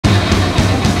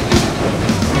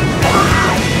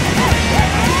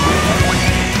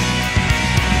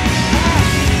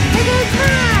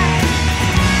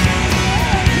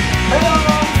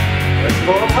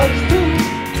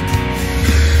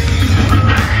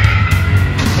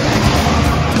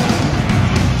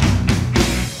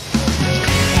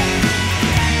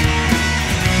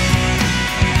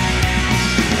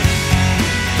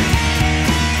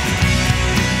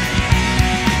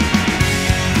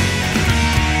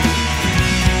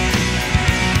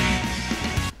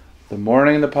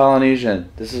morning in the Polynesian.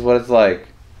 This is what it's like.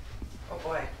 Oh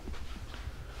boy.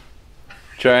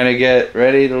 Trying to get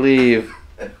ready to leave.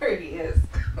 There he is.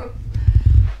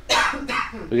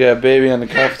 We got a baby on the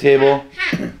coffee table.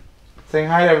 Saying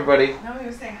hi to everybody. No, he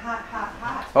was saying hot, hot,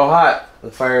 hot. Oh, hot.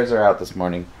 The fires are out this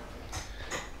morning.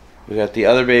 We got the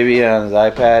other baby on his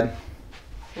iPad.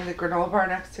 There's a granola bar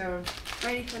next to him.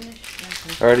 Ready,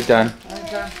 finished. Already done.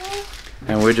 Already done.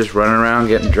 And we're just running around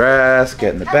getting dressed,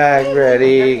 getting the bag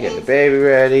ready, getting the baby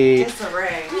ready.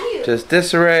 Disarray. Just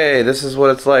disarray. This is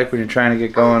what it's like when you're trying to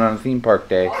get going on a theme park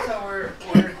day. Also,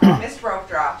 we're missed rope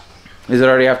drop. Is it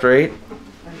already after 8?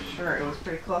 I'm sure it was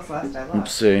pretty close last I looked.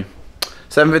 Let's see.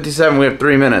 7:57, we have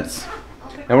 3 minutes.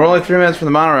 And we're only 3 minutes from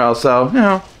the monorail, so, you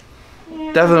know,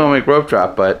 definitely won't make rope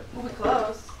drop, but We'll be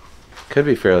close. could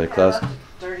be fairly close.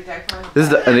 Dirty diaper. This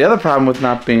is the other problem with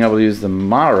not being able to use the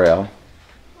monorail,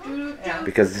 Yeah.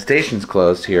 because the station's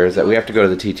closed here, is that we have to go to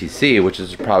the TTC, which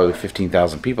is probably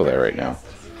 15,000 people there right now.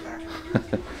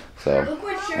 So, Look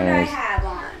what shirt anyways. I have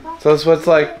on. So that's what it's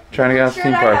like, trying to get off the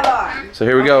theme park. So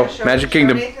here we go, Show- Magic show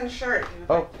Kingdom. Nathan's shirt.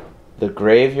 Oh, the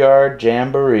Graveyard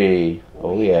Jamboree.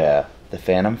 Oh yeah, the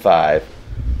Phantom 5.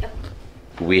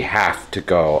 We have to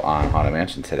go on Haunted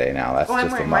Mansion today now. That's Oh, I'm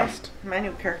just a wearing must. my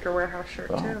new Character Warehouse shirt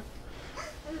Oh. too.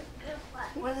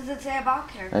 What does it say about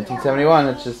character? 1971,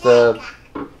 it's just a...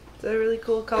 It's a really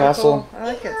cool, colorful. Castle. I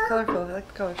like it. It's colorful. I like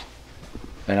the colors.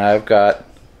 And I've got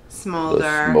Smolder.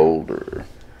 the Smolder.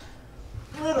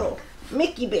 Little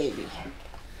Mickey baby.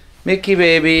 Mickey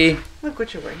baby, Look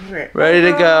what you're wearing. You're ready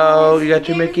to go. You got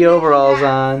your Mickey overalls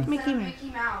on. Mickey Mouse.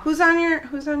 Mickey Mouse. Who's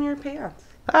on your pants?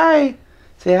 Hi.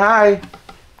 Say hi.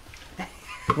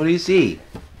 What do you see?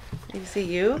 You see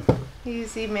you? You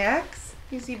see Max?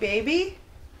 You see baby?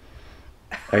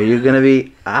 Are you gonna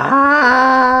be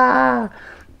Are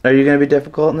you gonna be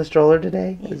difficult in the stroller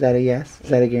today? Is that a yes? Is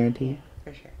that a guarantee?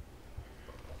 For sure.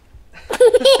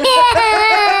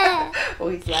 Oh,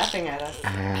 he's laughing at us.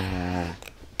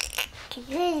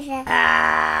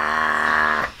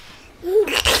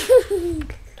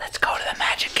 Let's go to the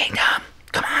Magic Kingdom.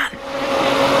 Come on.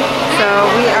 So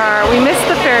we missed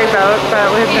the ferry boat, but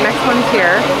the next one's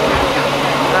here.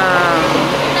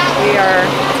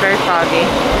 It's very foggy.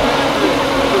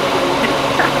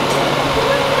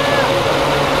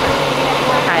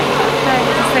 Hi. Hi,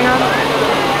 is this thing on?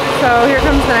 So here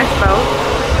comes the next boat.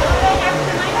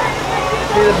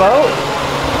 See the boat?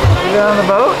 You got on the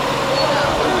boat?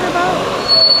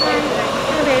 Hey,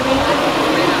 baby.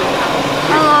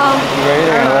 Hello. You ready?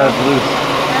 They're gonna let us loose.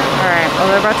 Alright, well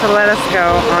they're about to let us go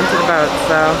onto the boat,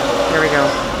 so here we go.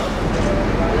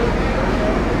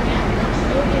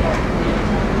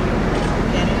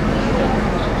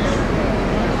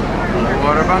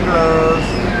 Water bungalows.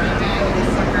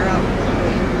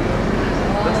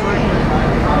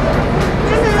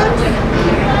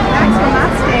 Max will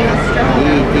not stay in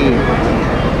Australia.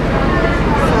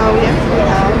 So yes, we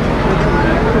have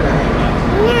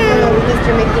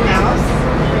Mr. Mickey Mouse.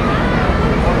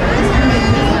 Mr.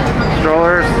 Mickey.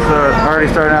 Strollers are already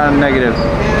starting out in negative.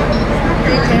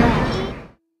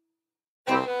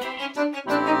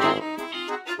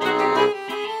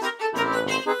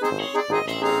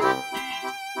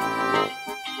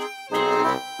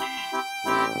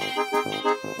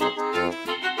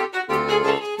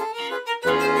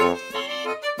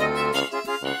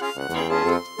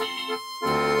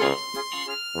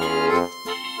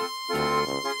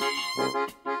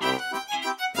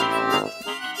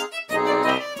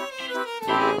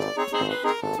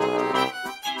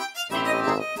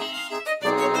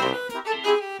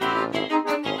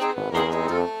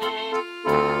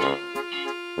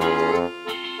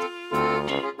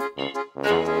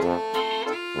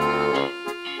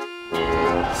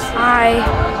 Hi.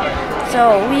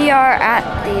 So we are at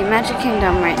the Magic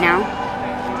Kingdom right now.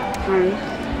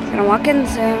 Gonna walk in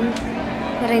soon.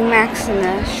 Putting Max in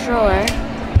the stroller.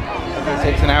 It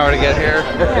takes an hour to get here.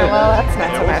 Yeah, well, that's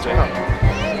not so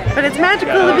magical. But it's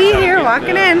magical to be here,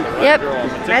 walking in. Yep.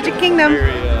 Magic Kingdom.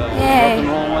 Yay.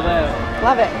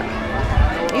 Love it.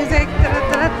 Music.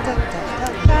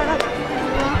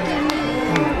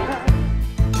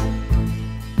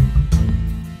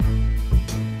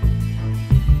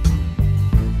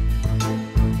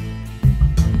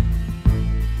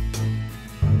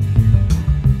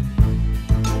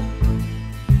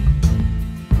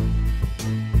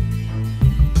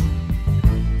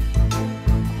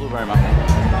 Blueberry muffin.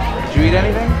 Did you eat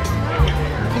anything?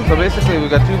 So basically, we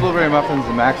got 2 blueberry muffins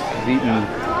and Max has eaten.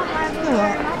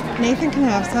 Nathan can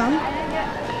have some.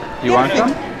 Do you want some?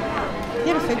 He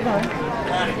had a fig bar.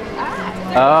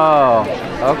 Oh,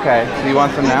 okay. So you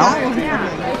want some now? That one for me.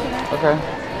 Okay.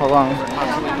 Hold on.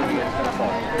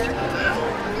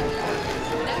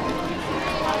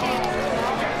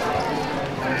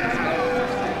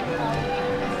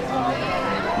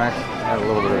 Max had a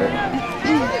little bit of it.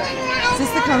 Is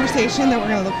this the conversation that we're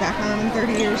going to look back on in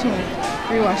 30 years when we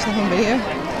rewatch the home video?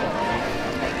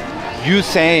 You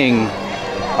saying,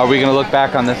 are we going to look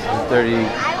back on this in 30,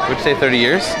 would you say 30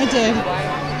 years? I did.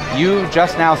 You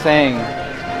just now saying,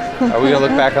 are we going to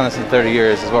look back on this in 30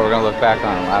 years is what we're going to look back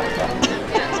on and laugh about.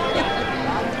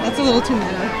 That's a little too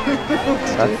meta.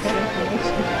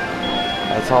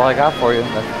 That's all I got for you.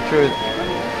 That's the truth.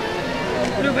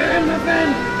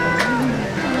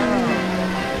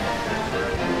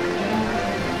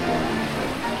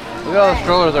 Look at all the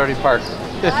strollers already parked.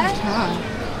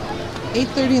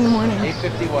 8:30 in the morning.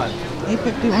 8:51.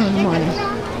 8:51 in the morning.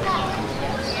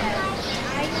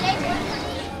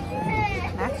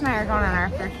 Max and I are going on our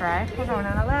first ride. We're going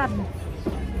on Aladdin.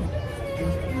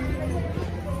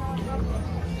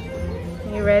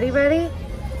 You ready, buddy?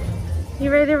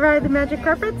 You ready to ride the magic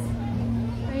carpets?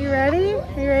 Are you ready?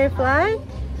 Are you ready to fly?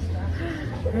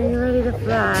 Are you ready to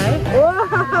fly? Whoa!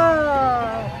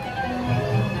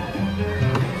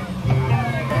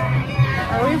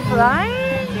 Are we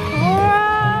flying? Whoa!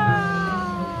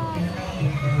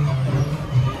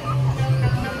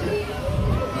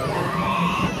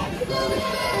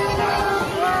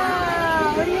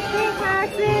 Wow! What do you think,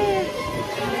 Maxie?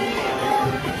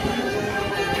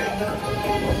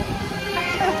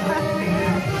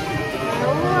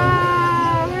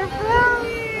 Wow! We're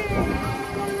flying!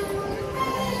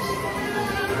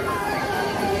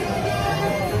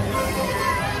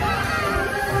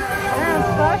 We're on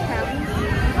Splash Mountain.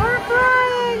 We're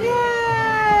flying! Yay!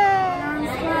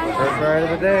 First ride of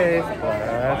the day,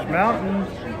 Splash Mountain.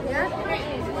 Yep.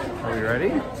 Are we ready?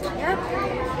 Yep.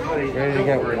 Ready to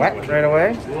get wet right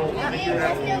away?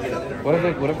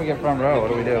 What if we get front row? What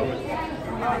do we do?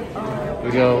 We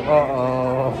go,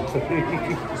 uh-oh.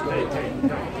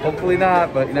 Hopefully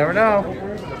not, but you never know.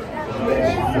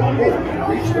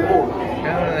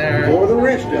 Down there. For the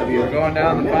rest of you. We're going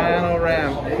down the final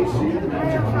ramp. Right.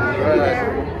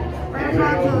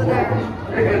 Over there.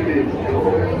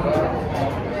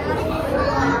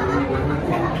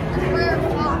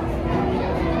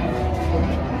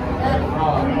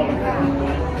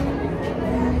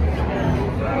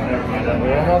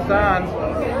 We're almost on.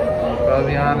 We'll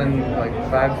be on in like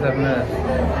 5-7 minutes.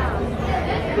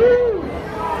 Woo!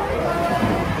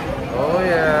 Oh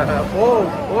yeah. Whoa,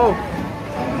 whoa.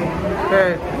 Okay,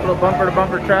 little bumper to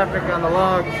bumper traffic on the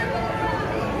logs.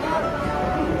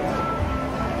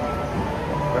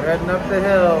 We're heading up the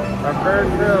hill, our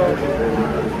first hill.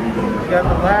 We got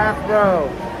the last row.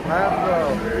 Last row.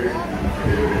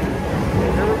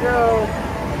 Here we go.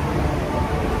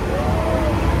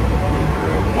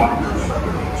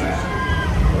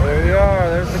 There we are,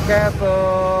 there's the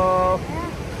castle.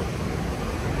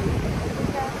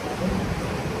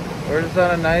 We're just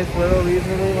on a nice little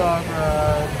leisurely log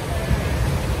ride.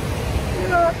 You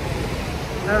know,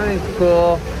 everything's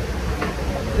cool.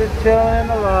 Just chilling in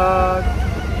the log.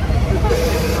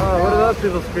 Oh, what are those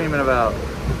people screaming about?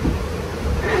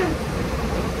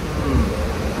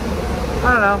 I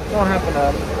don't know, won't happen to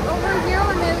us. Over here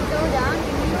when they go down, you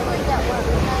usually get wet.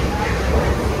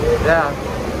 Yeah.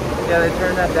 Yeah, they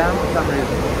turned that down for some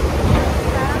reason.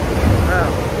 Oh.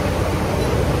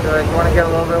 So like, you want to get a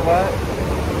little bit wet?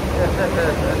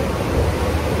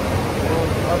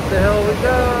 Up the hill we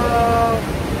go!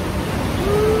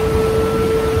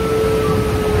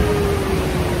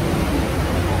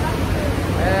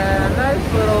 And a nice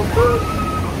little boop.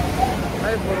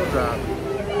 Nice little drop.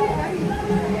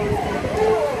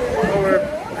 So we're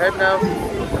heading out.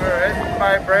 We're heading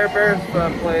by Brer Bear's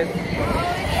place.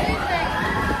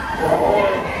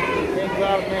 Things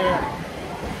out there.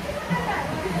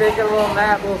 He's taking a little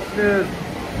nap, a little snooze.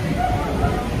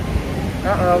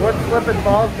 Uh-oh, what's slip and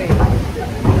falls mean?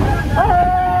 Oh!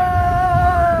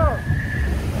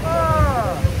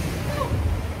 Oh!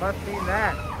 Must mean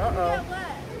that. Uh-oh.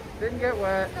 Didn't get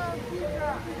wet.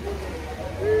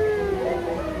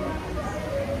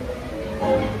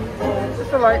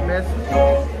 Just a light mist.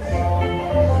 Oh,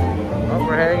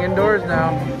 we're heading indoors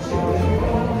now.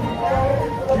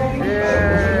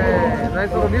 Yay!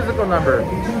 Nice little musical number.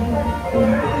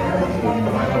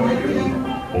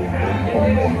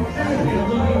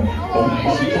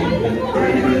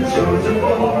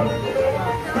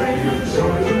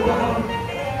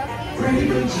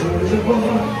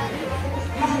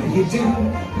 How do you do?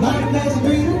 My nice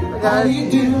breeder. How do you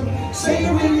do? Say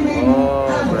you really mean. Oh,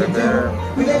 Brer Bear.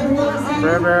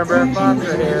 Brer Bear and Brer Fox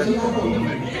are here.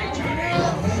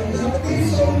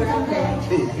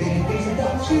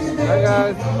 Hi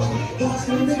guys.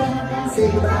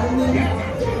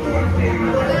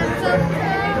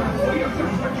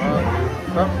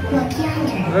 Oh,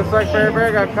 looks like Bear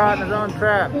Bear got caught in his own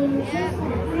trap.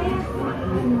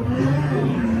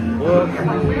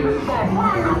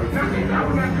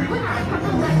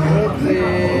 Whoopsie.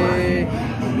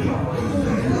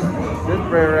 This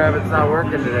Bear Rabbit's not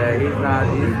working today. He's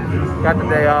got the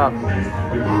day off.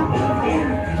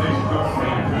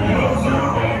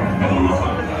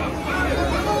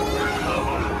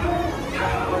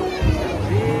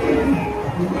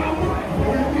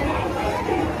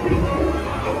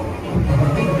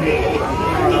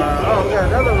 Oh, we got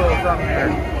another little something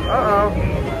here. Uh-oh.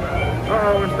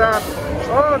 Uh-oh, we're stopped.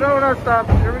 Oh, no, we're not stopped.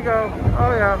 Here we go.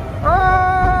 Oh, yeah.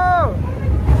 Oh!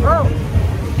 Oh!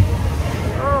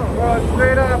 Oh, going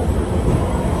straight up.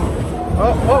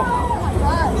 Oh, oh.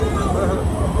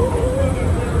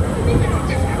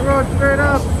 We're going straight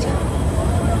up.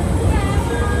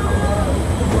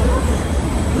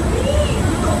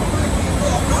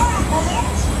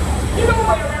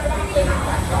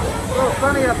 Oh,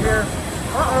 sunny up here.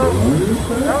 Uh-oh.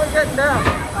 Now we're getting down.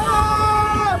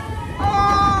 Oh!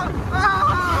 Oh!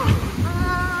 Oh!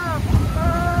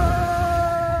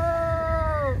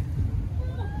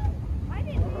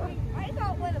 I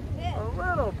got with a bit. A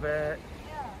little bit.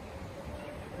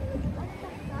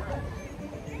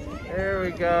 There we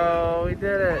go. We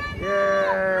did it.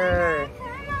 Yay!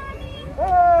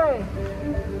 Hey!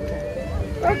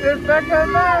 Look, there's Becca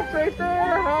and Max right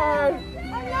there. Hi.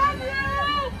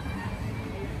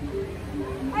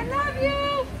 I love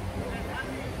you!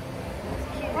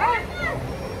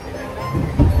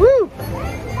 Woo!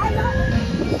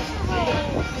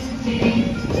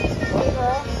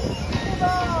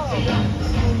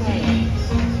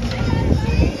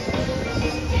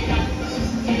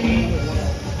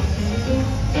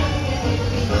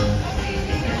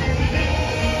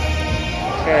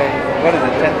 Okay, what is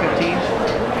it, 10:15?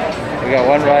 We got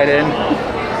one ride in,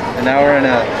 and now we're in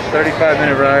a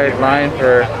 35-minute ride line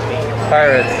for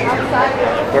Pirates.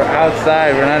 We're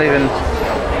outside. We're not even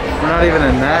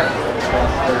in that.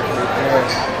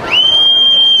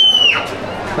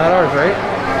 Not ours, right?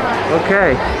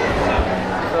 Okay.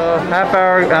 So half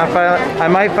hour. I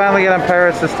might finally get on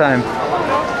Pirates this time.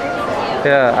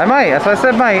 Yeah, I might. That's why I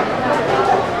said might.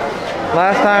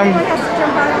 Last time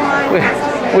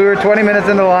we were 20 minutes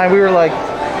into the line. We were like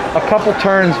a couple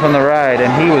turns from the ride,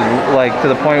 and he was like to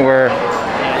the point where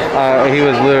he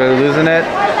was literally losing it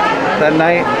that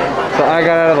night. So I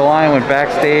got out of the line, went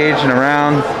backstage and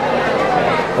around.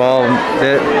 Well,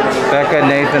 Becca and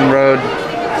Nathan rode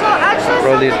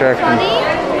the attraction. Funny,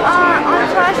 on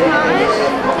Splash Mountain,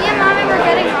 me and Mommy were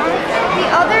getting on. The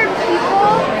other people,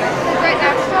 like right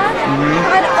next to us,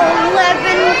 had 11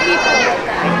 people with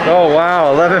them. Oh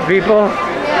wow, 11 people?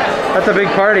 Yeah. That's a big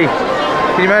party.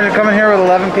 Can you imagine coming here with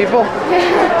 11 people?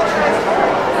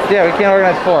 Yeah, we can't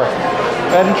organize 4.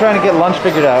 Imagine trying to get lunch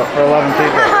figured out for 11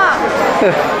 people.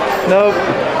 Nope.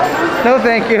 No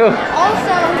thank you.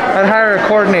 Also, I'd hire a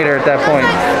coordinator at that point.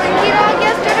 like Slinky Dog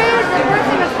yesterday, the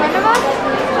person in front of us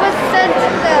was sent to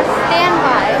the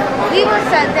standby. We were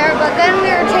sent there, but then we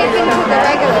were taken to the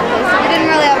regular place, so we didn't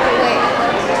really have to wait.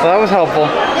 So that was helpful.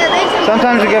 Yeah, they took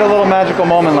Sometimes you get a little magical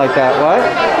moment like that. What?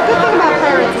 Good thing about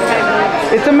Pirates is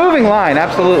that It's a moving line,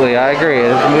 absolutely. I agree.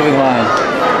 It's a moving line.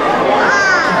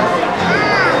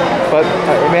 But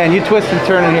man, you twist and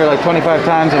turn in here like 25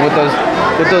 times, and with those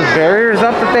barriers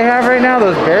up that they have right now,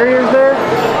 those barriers there,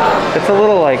 it's a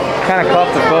little like kind of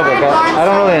claustrophobic. I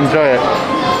don't really enjoy it.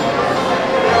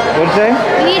 What'd you say?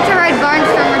 We need to ride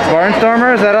Barnstormer today.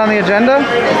 Barnstormer, is that on the agenda?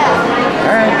 Yeah.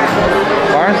 All right.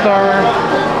 Barnstormer.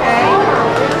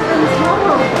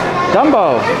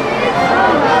 Dumbo.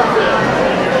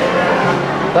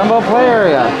 Dumbo play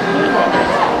area.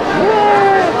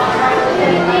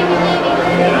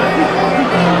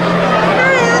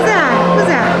 Who's that? Who's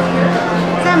that?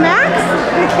 Is that Max?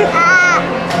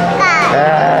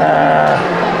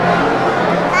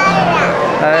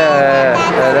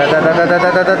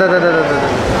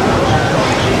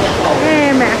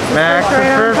 Hey, Max. Max is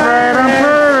Right on first ride on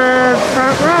Pirates.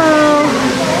 Front row.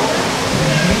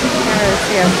 There,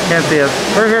 see him. Can't see us.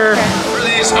 We're here. For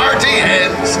these hearty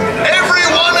hens,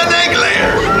 everyone an egg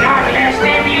layer.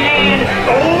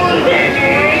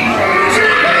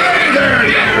 Hey there,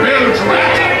 you huge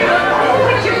rat.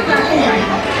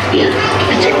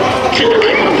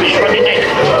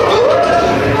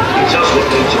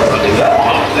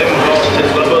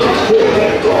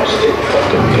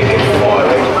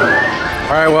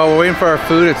 Alright, well, we're waiting for our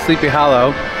food at Sleepy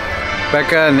Hollow.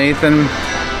 Becca and Nathan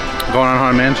going on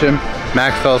Haunted Mansion.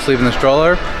 Max fell asleep in the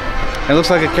stroller. It looks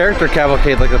like a character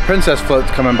cavalcade, like a princess float's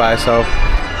coming by, so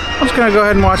I'm just gonna go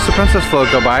ahead and watch the princess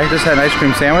float go by. Just had an ice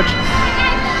cream sandwich.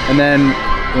 And then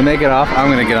when they get off,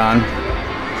 I'm gonna get on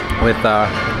with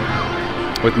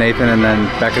Nathan, and then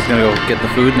Becca's gonna go get the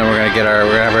food, and then we're gonna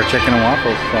have our chicken and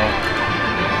waffles. So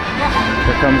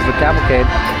here comes the cavalcade.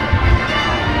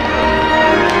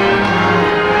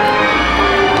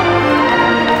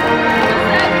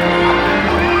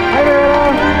 Hi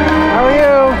Darrell, how are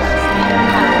you?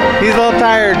 He's a little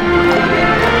tired.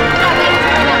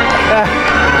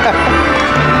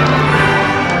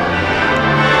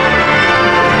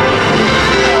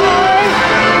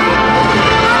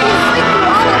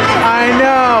 I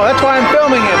know, that's why I'm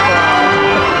filming it.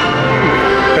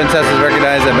 Princess has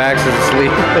recognized that Max is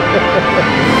asleep.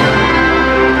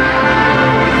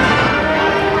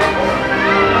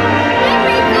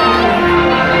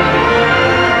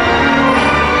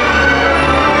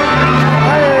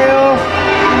 Hi Ariel.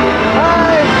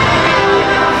 Hi.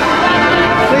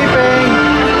 Sleeping.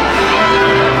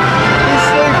 He's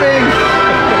sleeping.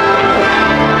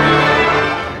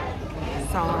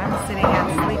 So I'm sitting at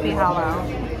Sleepy Hollow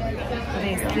with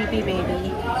a sleepy baby.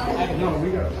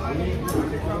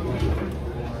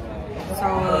 So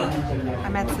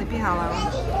I'm at Sleepy Hollow.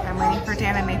 I'm waiting for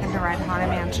Dan and Nathan to ride Haunted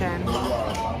Mansion,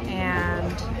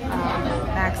 and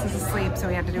Max is asleep, so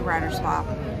we had to do rider swap.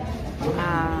 I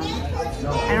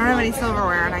don't have any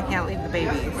silverware and I can't leave the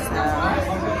baby, so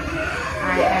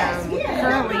I am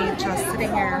currently just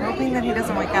sitting here hoping that he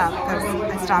doesn't wake up because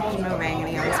I stopped moving, and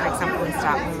he always wakes up when we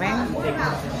stop moving.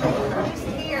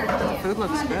 The food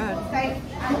looks good.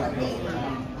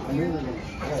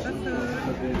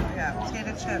 Yeah,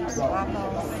 potato chips,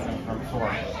 waffles,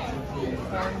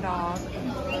 corn dog,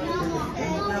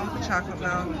 milk, chocolate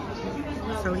milk,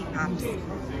 soda pops.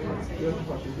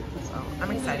 So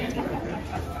I'm excited to eat food.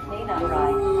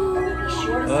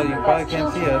 Well, you probably can't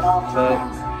see us, but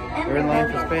we're in line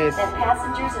for space.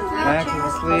 Max is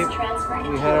asleep.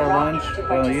 We had our lunch.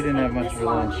 Well, you didn't have much for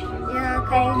lunch. Yeah,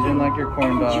 okay. You didn't like your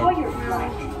corn dog.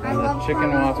 And the chicken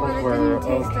waffles were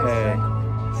okay.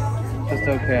 Just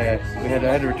okay. I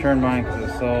had to return mine because it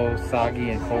was so soggy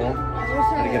and cold. I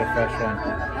had to get a fresh one. I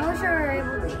wish I were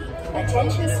able to.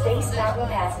 Attention Space Mountain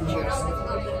passengers.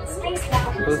 Space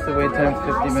Mountain Supposed to wait time's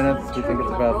 50 minutes. We think it's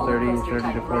about 30 to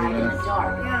 40 minutes.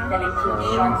 that includes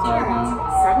we're sharp inside turns,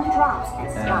 now. sudden drops, and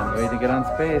And stops. ready to get on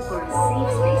space. For a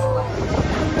safe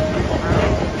spaceflight.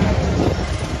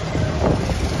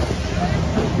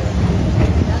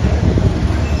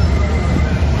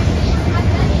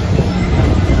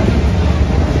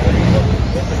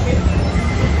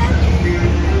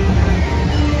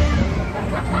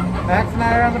 Max and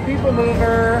I are on the People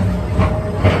Mover.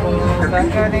 Oh, that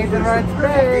guy Nathan rides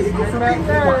space. He's back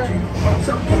there.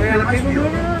 We're on the People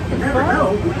Mover. It's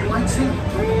fun.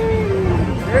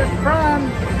 There's fun.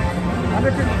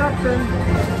 Under construction.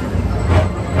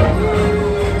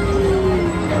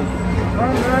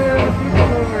 Fun ride on the People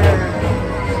Mover.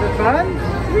 Is it fun?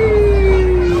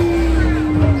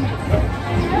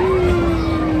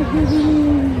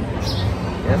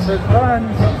 Yes, it's fun.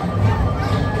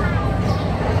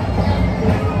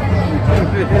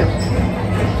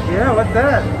 Yeah, what's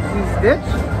that? You Stitch?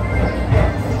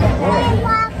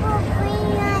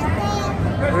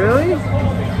 Really?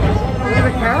 Look at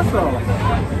the castle.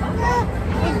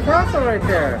 There's a castle right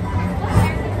there.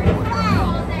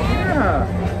 Yeah.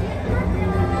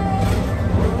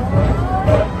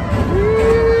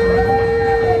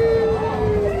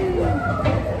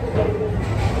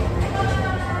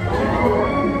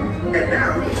 And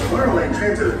now, Tomorrowland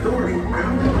Transit Authority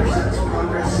proudly presents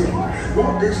Progress City,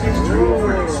 Walt Disney's dream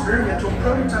for an experimental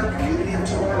prototype community of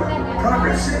tomorrow.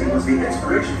 Progress City was the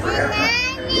inspiration for Epcot,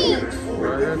 and it's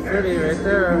forward-thinking City right ideas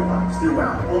there.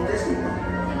 throughout Walt Disney World.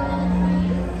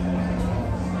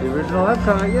 The original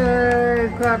Epcot.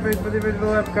 Yay! Clapping for the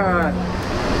original Epcot.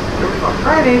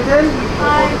 Hi, Nathan.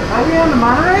 Hi. Are we on the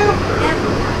monorail?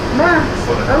 Max,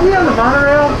 are we on the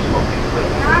monorail?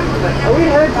 Are we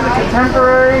headed to the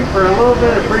Contemporary for a little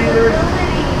bit of breathers?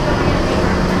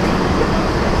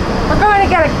 We're going to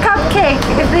get a cupcake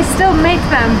if they still make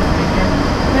them.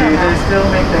 Do they still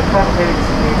make the cupcakes?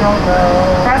 We don't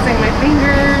know. Crossing my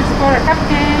fingers for a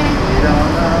cupcake. We don't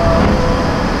know.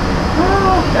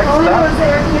 Next Only stop. was the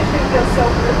air conditioning feels so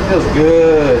good. Feels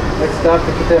good. Next stop,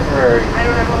 the Contemporary. I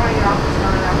don't ever want to get off this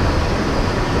monorail.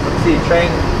 Let's see, train.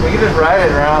 We can just ride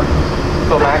it around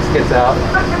until Max gets out.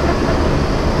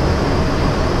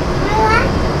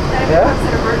 Yeah? It's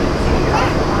an emergency.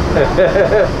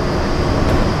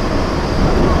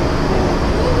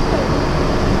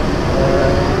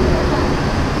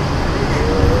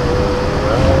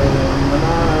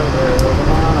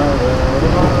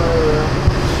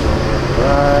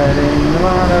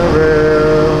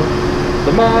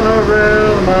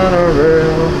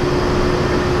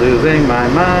 losing my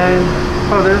mind.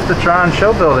 Oh, there's the Tron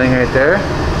show building right there.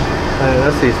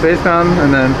 Let's see, Space Mountain,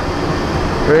 and then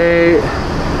right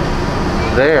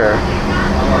there.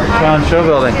 Tron show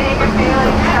building.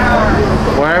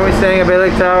 Why aren't we staying at Bay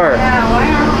Lake Tower?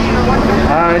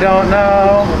 I don't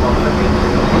know.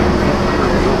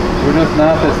 We're just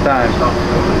not this time. I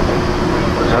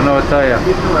don't know what to tell you.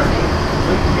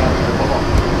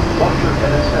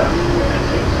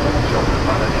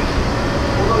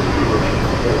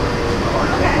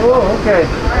 Oh, okay.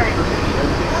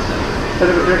 Bit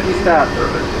of a tricky stop.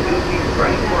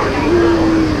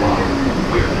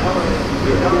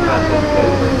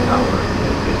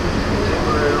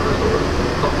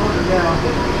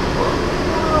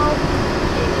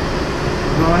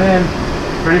 Going in.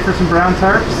 Ready for some brown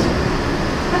tarts?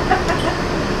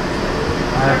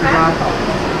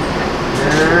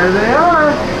 There they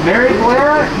are. Mary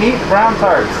Blair, meet brown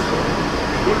tarts.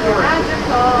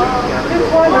 Magical. It's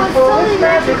wonderful. Oh, it's It's magical.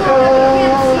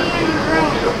 magical. I can't see any room.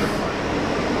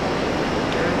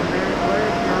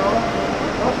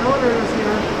 Oh, no, there is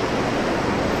here.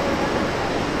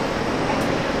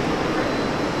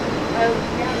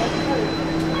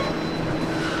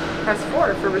 Press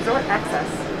 4 for resort access.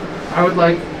 I would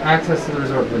like access to the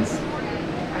resort, please.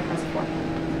 I press 4.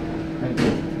 Thank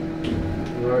you.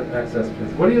 Resort access,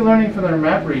 please. What are you learning from their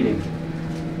map reading?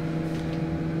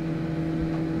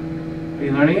 Are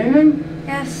you learning anything?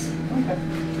 Yes. Okay.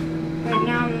 Right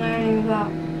now I'm learning about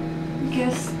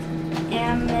guest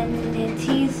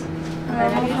amenities.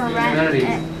 Level for rent.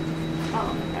 Amenities.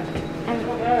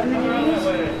 Amenities.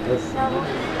 Yes. Level.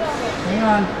 Hang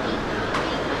on.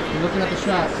 I'm looking at the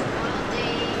shots.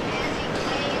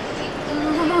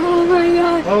 Oh my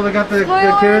god. Oh, they got the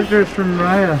Spoilers. characters from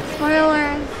Raya.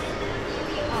 Spoilers.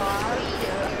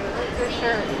 Good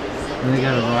shirt. And they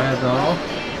got a Raya doll.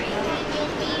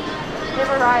 Give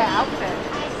a Raya outfit.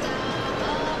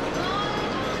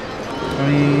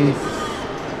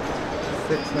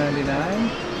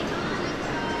 $26.99.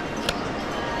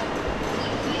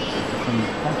 Some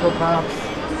Funko Pops.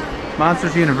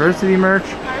 Monsters University merch.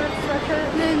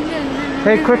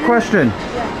 Hey, quick question.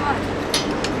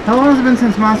 How long has it been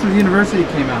since Monsters University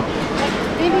came out?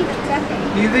 Maybe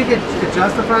decade. Do you think it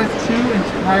justifies 2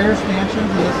 entire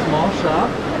stanchions in this small shop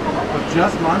of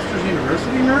just Monsters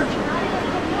University merch?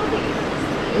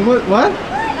 What?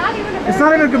 Not even a It's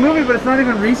not even a good movie, but it's not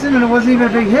even recent, and it wasn't even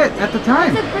a big hit at the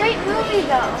time. It's a great movie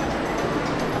though.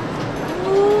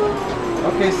 Ooh.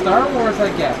 Okay, Star Wars I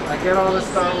get. I get all the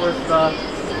Star Wars stuff.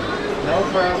 No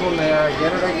problem there. I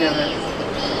get it.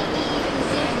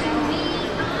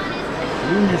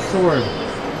 You and your sword.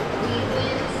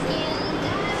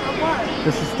 So what?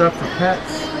 This is stuff for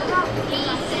pets.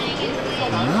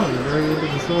 No, you're very into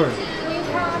the sword.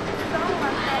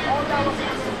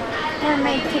 They're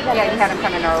made together. Yeah, you had them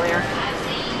come in earlier.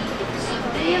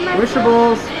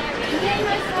 Wishables.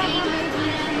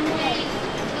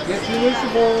 Get your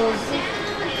wishables.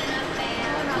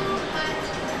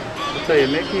 I'll tell you,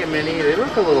 Mickey and Minnie, they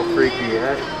look a little freaky.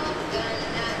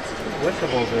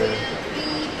 Wishables are...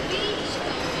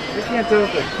 You can't tell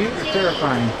if they're cute or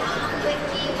terrifying.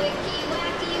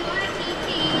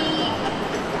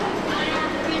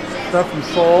 Stuff from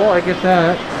Soul, I get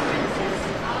that.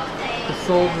 The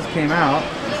Soul just came out.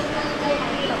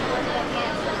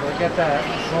 So I get that.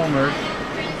 Soul merch.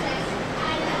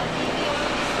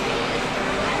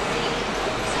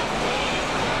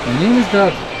 My name is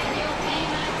Doug.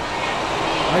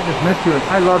 I just met you and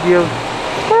I love you.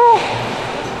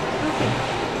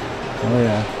 Oh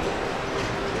yeah.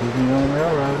 Disney on the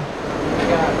Railroad.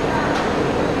 We have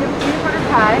peanut butter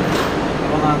pie.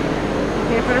 Hold on.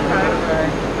 Peanut butter pie. Okay.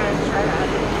 Let's try that.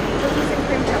 Cookies and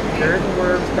cream cupcake. Dirt and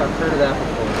worms, got heard of that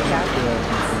before. Yeah.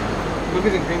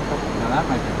 Cookies and cream cupcake. Now that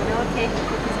might be good. Vanilla cake,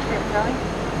 cookies and cream filling.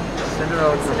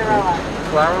 Cinderella. Cinderella.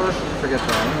 Flourless, forget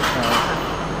that.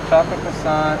 Chocolate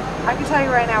croissant, I can tell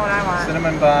you right now what I want.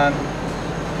 cinnamon bun.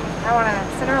 I want a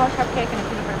Cinderella cupcake and a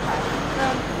peanut butter pie.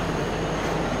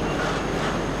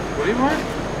 What do you want?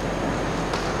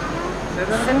 Say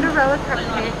that? Cinderella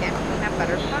cupcake and peanut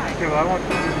butter pie. Okay, well I want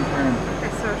cookies and cream.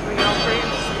 Okay, so should we all three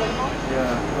and split them all?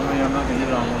 Yeah, I mean I'm not gonna eat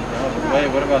it all in one go. But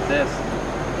wait, what about this?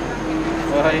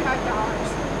 Wait,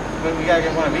 $5. but we gotta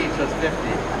get one of each, so it's 50.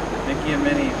 Mickey and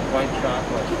Minnie white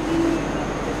chocolate.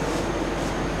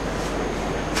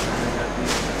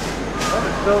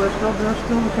 Oh, there's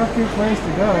still a cupcake place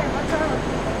to go.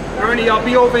 Ernie, I'll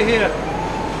be over here.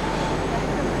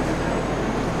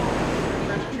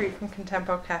 First treat from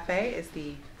Contempo Cafe is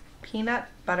the peanut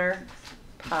butter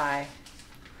pie.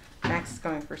 Max is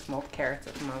going for smoked carrots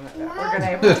at the moment, but we're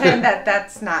going to pretend that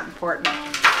that's not important.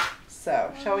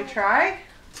 So, shall we try?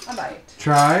 A bite.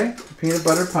 Try peanut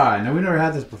butter pie. Now, we never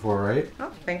had this before, right? I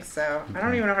don't think so. I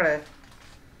don't even know how to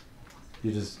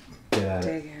You just get at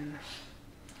it. dig in.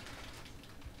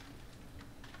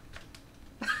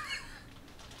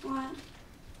 What?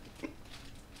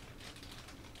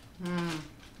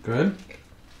 Good?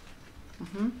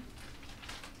 Mm-hmm.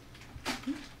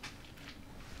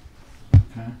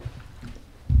 Okay.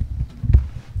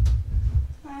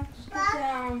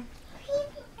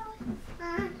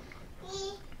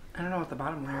 I don't know what the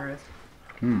bottom layer is.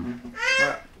 Hmm.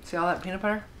 But, see all that peanut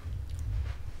butter?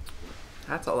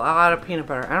 That's a lot of peanut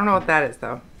butter. I don't know what that is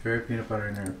though. Very peanut butter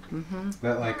in there. Mm-hmm.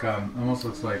 That like almost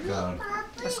looks like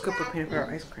A scoop of peanut butter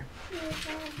ice cream.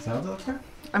 is that what that looks like?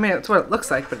 I mean, it's what it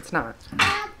looks like, but it's not.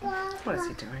 What is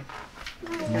he doing?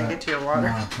 Can I get to your water?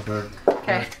 No,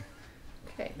 Okay.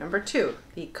 Okay, number 2.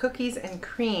 The cookies and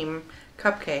cream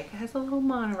cupcake. It has a little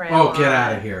monorail. Oh, get on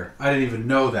out it. of here. I didn't even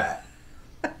know that.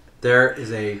 There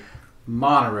is a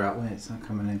monorail. Wait, it's not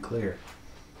coming in clear.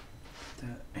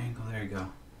 That angle, there you go.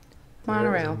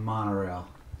 There is a Monorail. monorail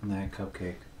in that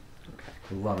cupcake. Okay.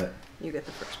 I love it. You get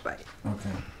the first bite. Okay.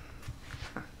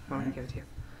 I want to give it to you.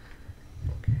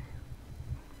 Okay.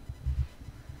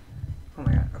 Oh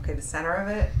my god. Okay, the center of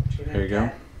it, which you didn't There you go.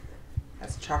 get,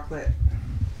 has chocolate.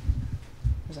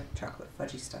 There's like chocolate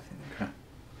fudgy stuff in there. Okay.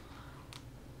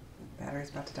 Battery's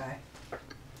about to die.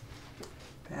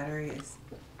 Battery is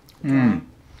Mm.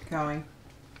 going.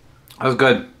 That was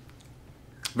good.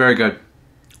 Very good.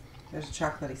 There's a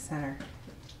chocolatey center.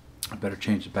 I better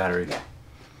change the battery. Yeah.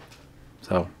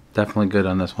 So, definitely good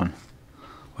on this one.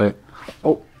 Wait.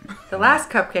 Oh. The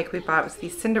last cupcake we bought was the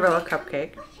Cinderella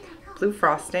cupcake. Blue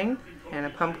frosting and a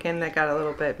pumpkin that got a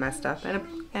little bit messed up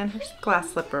and her glass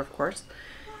slipper, of course.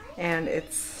 And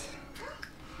it's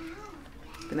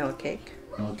vanilla cake,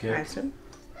 I Okay. assume.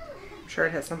 I'm sure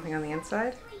it has something on the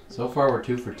inside. So far, we're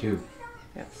 2 for 2.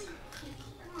 Yes.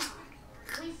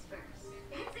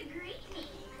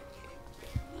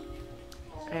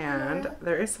 And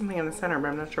there is something in the center, but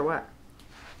I'm not sure what.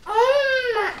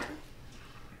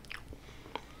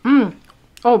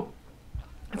 Oh,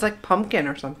 it's like pumpkin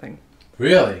or something.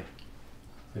 Really?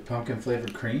 Like pumpkin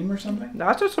flavored cream or something?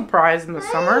 That's a surprise in the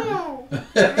summer.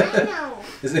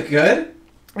 Is it good?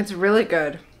 It's really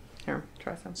good. Here,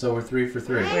 try some. So we're 3 for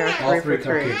 3. We are All 3 3 for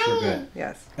 3. cupcakes were good.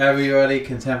 Yes, Everybody,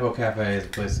 Contempo Cafe is the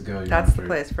place to go. You that's want the fruit.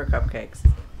 place for cupcakes.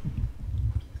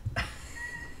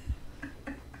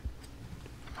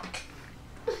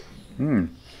 Mm.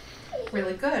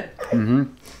 Really good. Mm-hmm.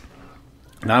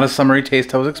 Not a summery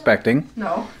taste I was expecting,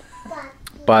 No.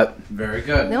 but very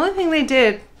good. The only thing they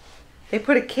did, they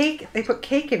put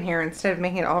cake in here instead of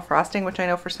making it all frosting, which I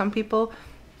know for some people,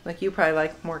 like you probably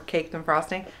like more cake than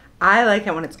frosting. I like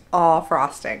it when it's all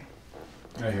frosting,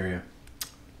 I hear you.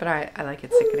 but I like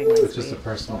it sickeningly It's just a sweet.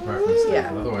 personal preference thing.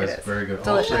 Yeah, But otherwise, it is. very good.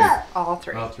 Delicious. All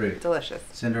 3. All 3. All 3. Delicious.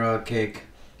 Cinderella cake,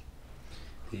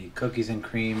 the cookies and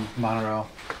cream monorail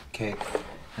cake,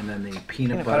 and then the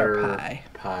peanut butter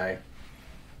pie.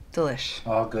 Delish.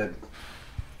 All good.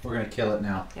 We're gonna kill it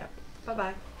now. Yep.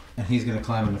 Bye-bye. And he's gonna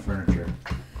climb in the furniture.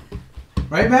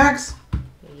 Right, Max?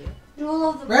 Yeah. You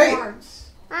love the Right. boards.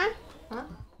 Huh?